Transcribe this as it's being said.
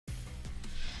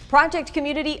Project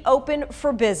Community Open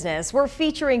for Business. We're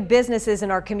featuring businesses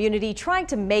in our community trying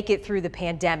to make it through the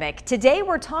pandemic. Today,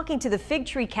 we're talking to the Fig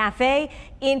Tree Cafe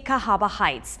in Cahaba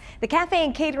Heights. The cafe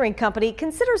and catering company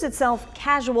considers itself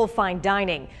casual fine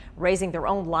dining, raising their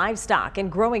own livestock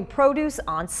and growing produce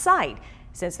on site.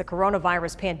 Since the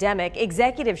coronavirus pandemic,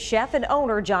 executive chef and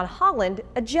owner John Holland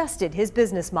adjusted his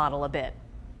business model a bit.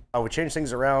 We changed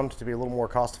things around to be a little more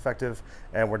cost effective,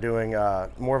 and we're doing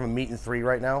more of a meat and three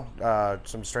right now.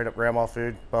 Some straight up grandma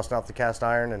food, busting out the cast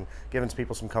iron and giving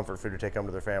people some comfort food to take home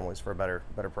to their families for a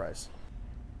better price.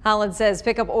 Holland says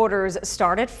pickup orders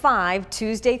start at 5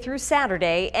 Tuesday through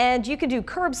Saturday, and you can do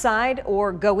curbside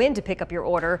or go in to pick up your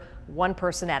order one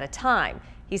person at a time.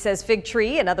 He says Fig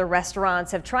Tree and other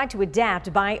restaurants have tried to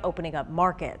adapt by opening up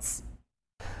markets.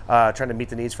 Trying to meet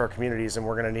the needs for our communities, and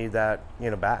we're going to need that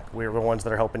back. We're the ones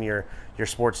that are helping your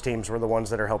sports teams. We're the ones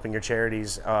that are helping your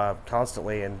charities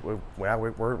constantly, and we're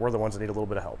the ones that need a little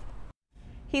bit of help.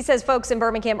 He says folks in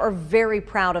Birmingham are very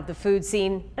proud of the food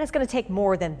scene, and it's going to take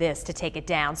more than this to take it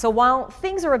down. So while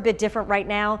things are a bit different right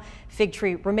now, Fig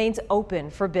Tree remains open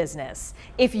for business.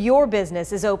 If your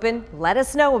business is open, let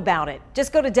us know about it.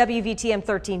 Just go to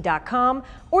WVTM13.com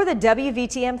or the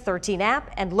WVTM 13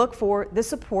 app and look for the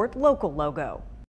Support Local logo.